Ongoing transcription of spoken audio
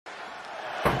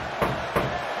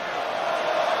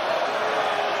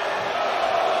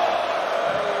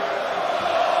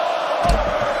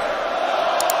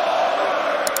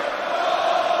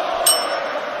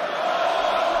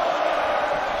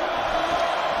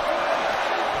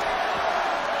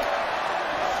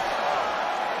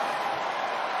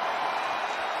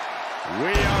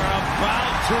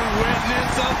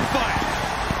witness a fight.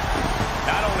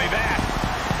 Not only that,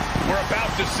 we're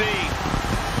about to see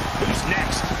who's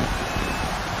next.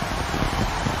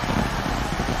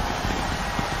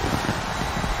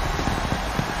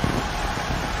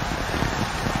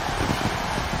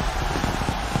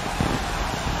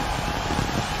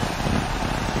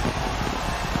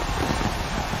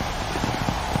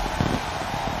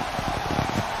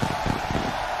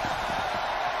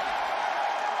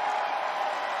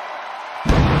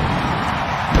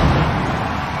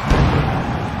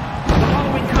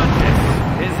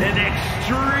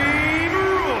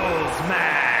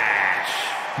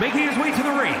 Making his way to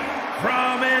the ring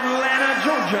from Atlanta,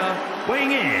 Georgia, weighing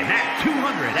in at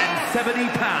 270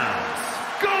 pounds,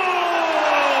 Goldberg!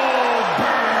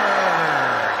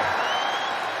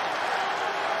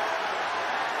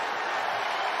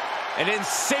 An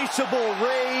insatiable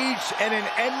rage and an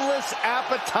endless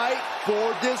appetite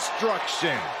for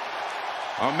destruction.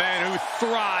 A man who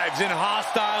thrives in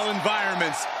hostile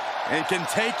environments and can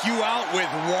take you out with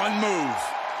one move.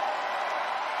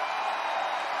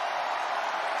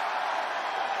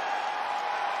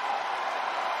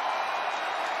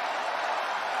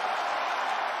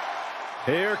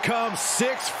 Here comes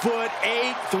 6'8",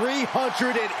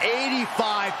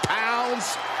 385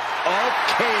 pounds of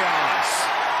chaos.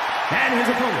 And his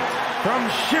opponent from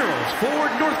Sherrills Ford,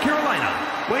 North Carolina,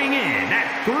 weighing in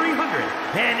at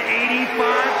 385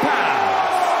 pounds,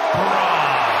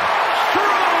 Braun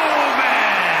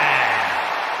Strowman!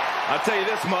 I'll tell you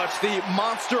this much, the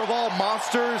monster of all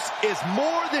monsters is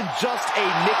more than just a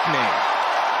nickname.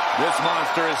 This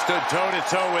monster has stood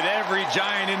toe-to-toe with every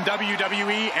giant in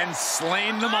WWE and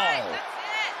slain them all.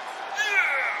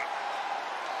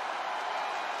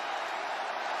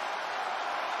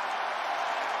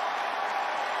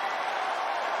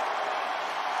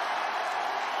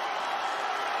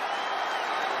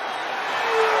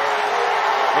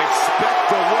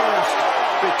 Expect the worst,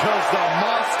 because the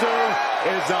monster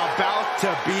is about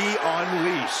to be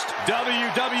unleashed.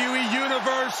 WWE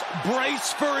Universe,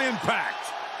 brace for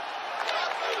impact.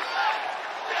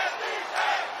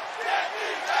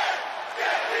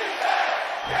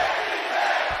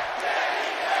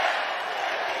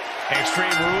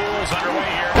 Extreme Rules underway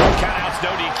here. No countouts,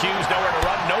 no DQs, nowhere to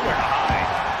run, nowhere to hide.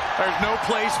 There's no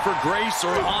place for grace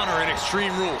or honor in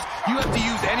Extreme Rules. You have to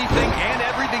use anything and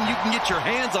everything you can get your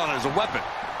hands on as a weapon,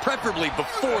 preferably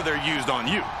before they're used on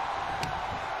you.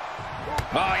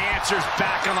 Oh, he answers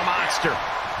back on the monster.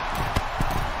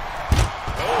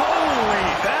 Holy,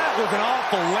 that was an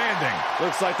awful landing.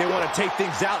 Looks like they want to take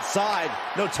things outside.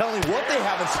 No telling what they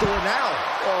have in store now.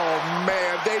 Oh,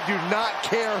 man, they do not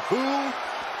care who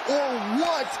or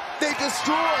what they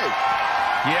destroy.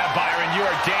 Yeah, Byron, you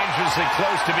are dangerously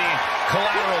close to being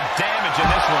collateral damage in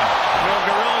this one. Will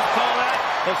Gorillas call that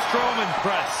the Strowman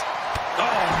press?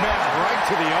 Oh, man, right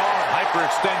to the arm.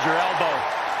 Hyperextend your elbow.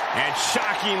 And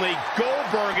shockingly,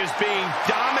 Goldberg is being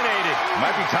dominated.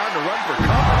 Might be time to run for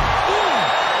cover.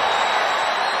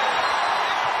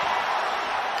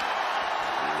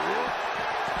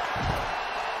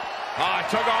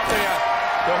 Took off the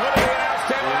hood of the ass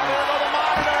table out there by the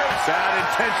monitors. Bad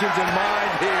intentions in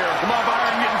mind here. Come on,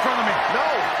 Byron, get in front of me. No.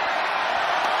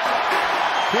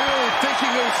 Clearly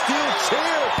thinking a steel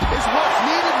chair is what's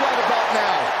needed right about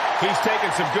now. He's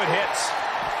taking some good hits.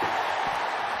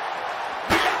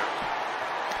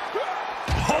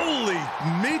 Holy,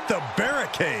 meet the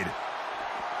barricade.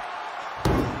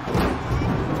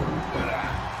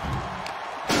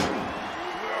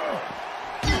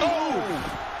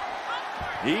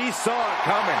 He saw it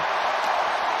coming.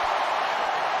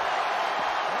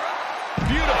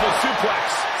 Beautiful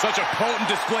suplex. Such a potent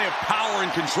display of power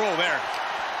and control there.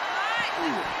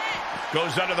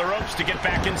 Goes under the ropes to get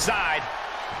back inside.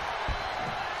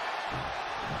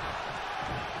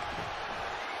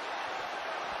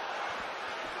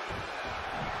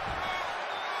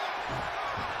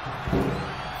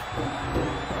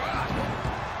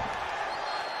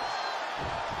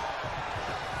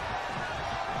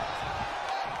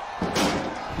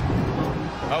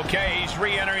 Okay, he's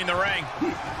re-entering the ring.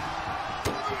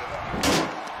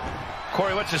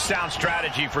 Corey, what's a sound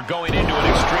strategy for going into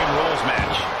an Extreme Rules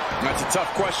match? That's a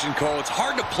tough question, Cole. It's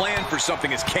hard to plan for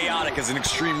something as chaotic as an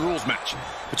Extreme Rules match.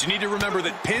 But you need to remember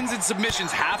that pins and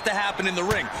submissions have to happen in the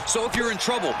ring. So if you're in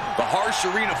trouble, the harsh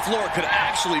arena floor could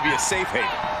actually be a safe haven.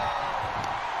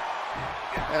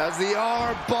 As the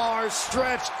arm bars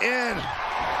stretch in.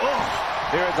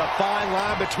 There is a fine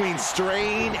line between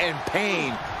strain and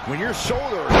pain when your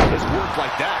shoulder is worked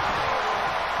like that.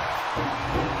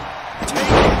 Taking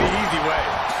the easy way.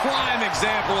 Prime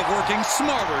example of working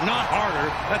smarter, not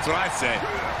harder. That's what I say.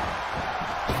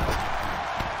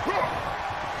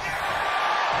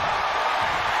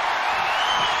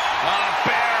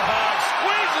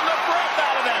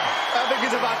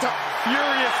 is about to...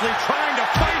 Furiously trying to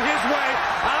fight his way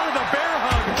out of the bear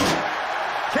hug.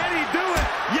 Can he do it?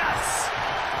 Yes.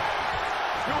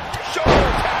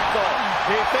 Shoulder tackle.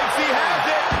 He thinks he has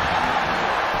it.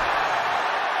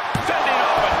 Fending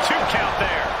off a 2 count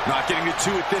there. Not getting to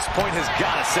 2 at this point has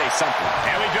got to say something.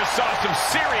 And we just saw some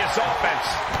serious offense.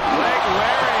 Leg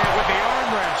lariat with the arm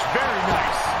wrench. Very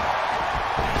nice.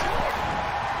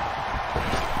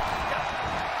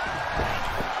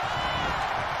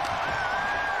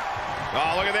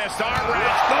 Oh, look at this. Arm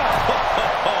wrench.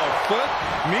 Oh, foot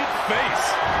meets face.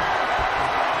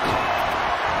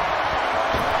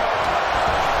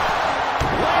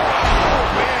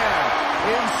 Oh, man.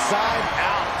 Inside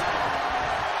out.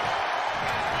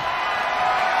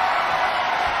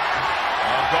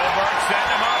 Oh, Goldberg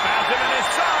setting him up. Has him in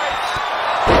his sights.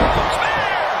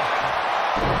 Spear!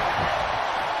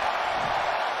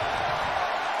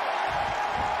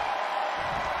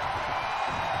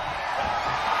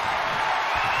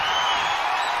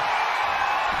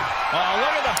 Oh,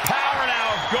 look at the power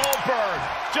now of Goldberg.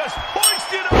 Just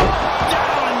hoisted him up.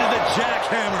 Down into the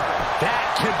jackhammer.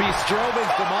 That could be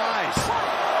Strowman's demise.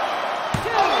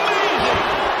 Amazing.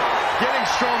 Getting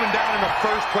Strowman down in the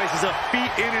first place is a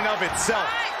feat in and of itself.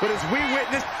 But as we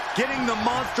witnessed, getting the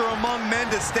monster among men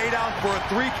to stay down for a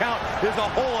 3 count is a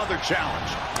whole other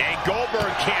challenge. And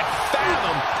Goldberg can't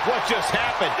fathom what just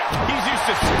happened. He's used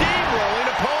to steamrolling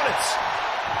opponents.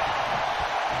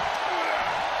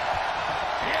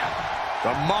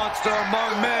 The monster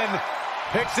among men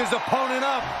picks his opponent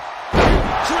up.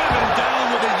 Driven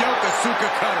down with a Yokosuka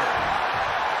cutter.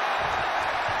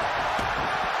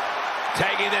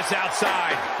 Tagging this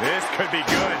outside. This could be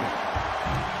good.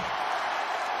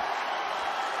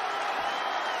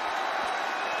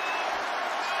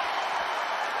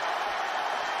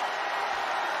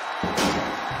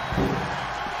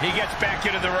 He gets back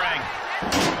into the ring.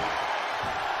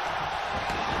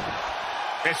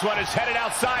 This one is headed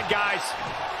outside, guys.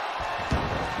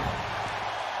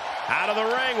 Out of the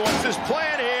ring. What's his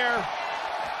plan here?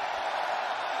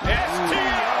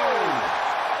 STO!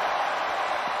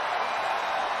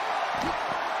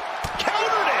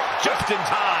 Countered it just in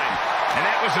time. And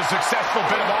that was a successful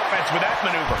bit of offense with that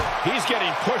maneuver. He's getting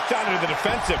pushed down into the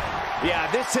defensive. Yeah,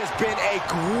 this has been a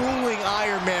grueling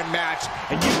Iron Man match,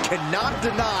 and you cannot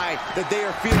deny that they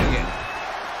are feeling it.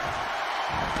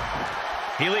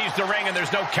 He leaves the ring, and there's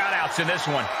no countouts in this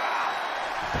one.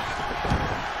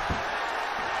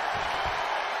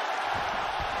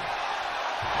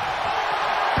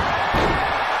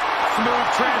 Smooth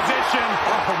transition.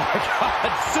 Oh, my God.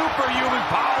 Superhuman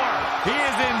power. He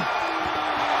is in.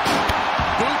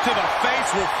 Boot to the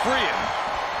face will free him.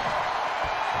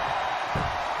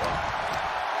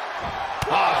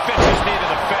 Oh, fits his knee to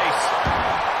the face.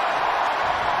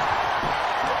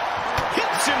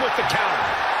 Hits him with the counter.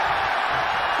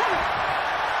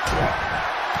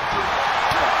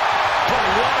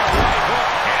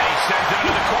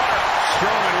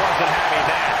 Strowman wasn't having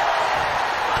that.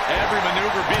 Every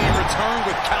maneuver being returned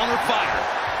with counter fire.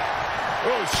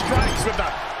 Oh, strikes with the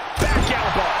back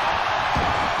elbow.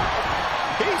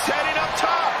 He's heading up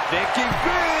top. Thinking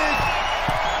big.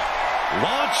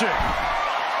 Launching.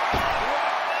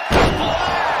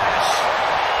 Flash.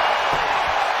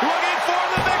 Looking for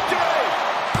the victory.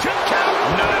 2 count.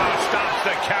 No, stops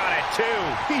the count at 2.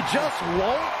 He just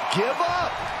won't give up.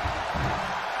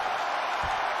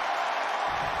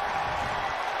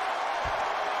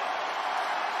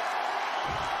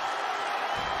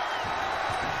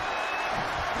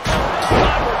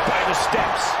 By the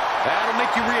steps. That'll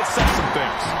make you reassess some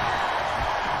things.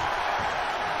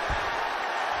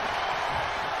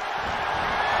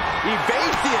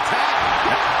 Evades the attack.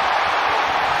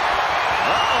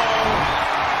 Uh-oh.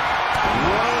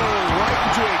 Whoa, right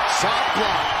into a chop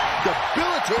block.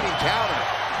 Debilitating counter.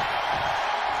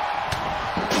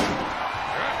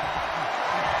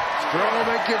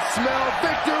 Strowman can smell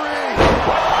victory.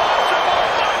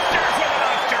 Monsters with an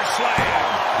Monster Slam.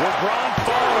 With Braun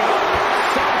following up,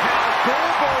 somehow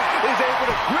Goldberg is able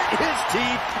to grit his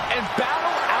teeth and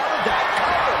battle out of that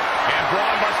cover. And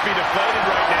Braun must be deflated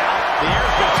right now. The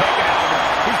air's been taken out of him.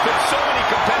 He's put so many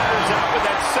competitors out with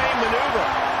that same maneuver.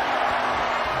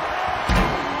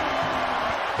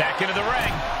 Back into the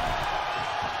ring.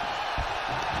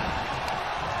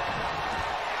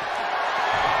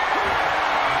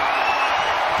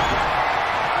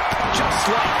 Just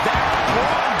like that,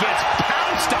 Braun gets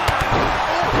pounced on.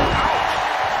 Oh, ouch.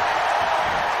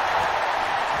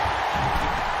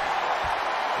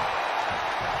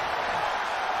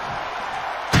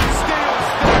 Steel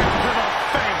stare to the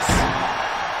face.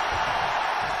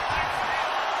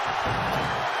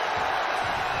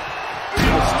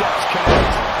 Two steps connect.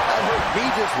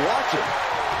 He's just watching.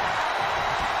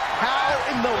 How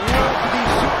in the world do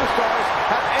these superstars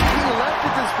have anything left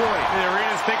at this point? The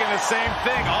arena's thinking the same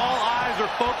thing. All eyes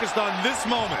are focused on this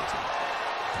moment.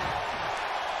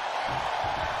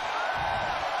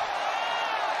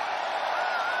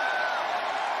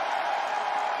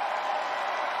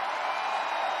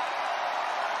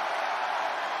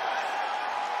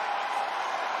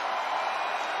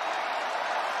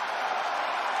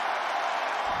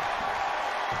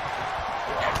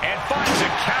 And finds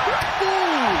a counter.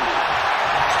 Ooh!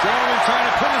 Strowman trying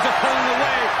to put his opponent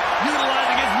away,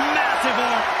 utilizing his massive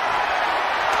arm.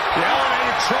 The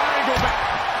elevated triangle back.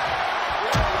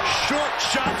 Short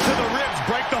shot to the ribs,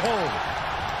 break the hold.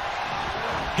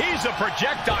 He's a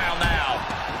projectile now.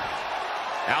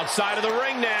 Outside of the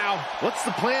ring now. What's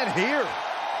the plan here?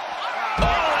 Oh,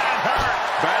 that hurt.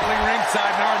 Battling ringside,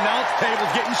 and our announce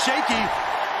table's getting shaky.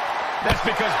 That's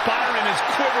because Byron is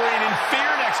quivering in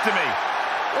fear next to me.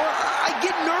 Well, I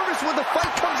get nervous when the fight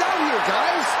comes out here,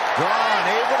 guys. Braun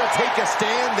able to take a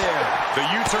stand there. The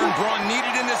U-turn Braun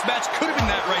needed in this match could have been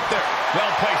that right there.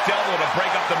 Well-placed elbow to break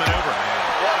up the maneuver.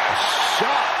 What a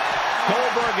shot.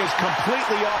 Goldberg is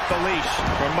completely off the leash.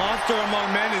 The monster among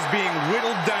men is being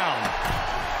whittled down.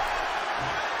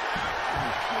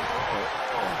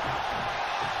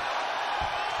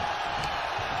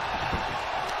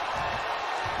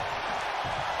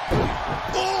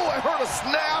 Oh, I heard a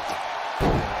snap.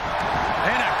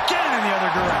 And again in the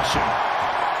other direction.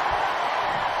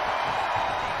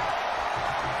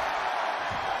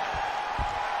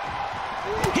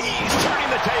 He's turning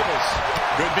the tables.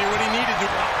 Could be what he needed to.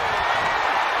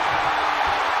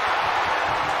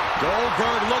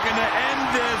 Goldberg looking to end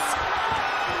this.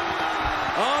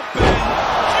 Up and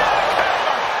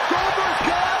Goldberg's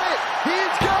got it.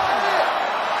 He's got it.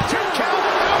 2 count.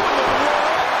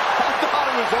 I thought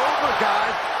it was over,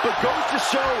 guys, but goes to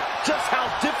show just how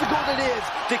difficult it is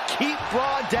to keep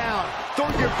Braun down. Throw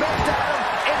your best at him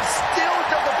and still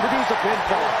doesn't produce a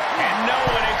pinfall. And no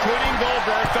one, including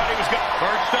Goldberg, thought he was going to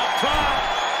first up top.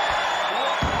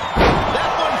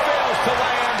 That one fails to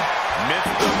land.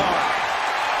 Missed the mark.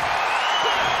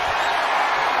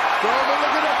 Strowman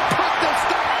looking to put this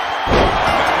thing.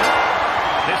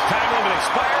 This time limit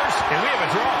expires, and we have a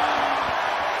draw.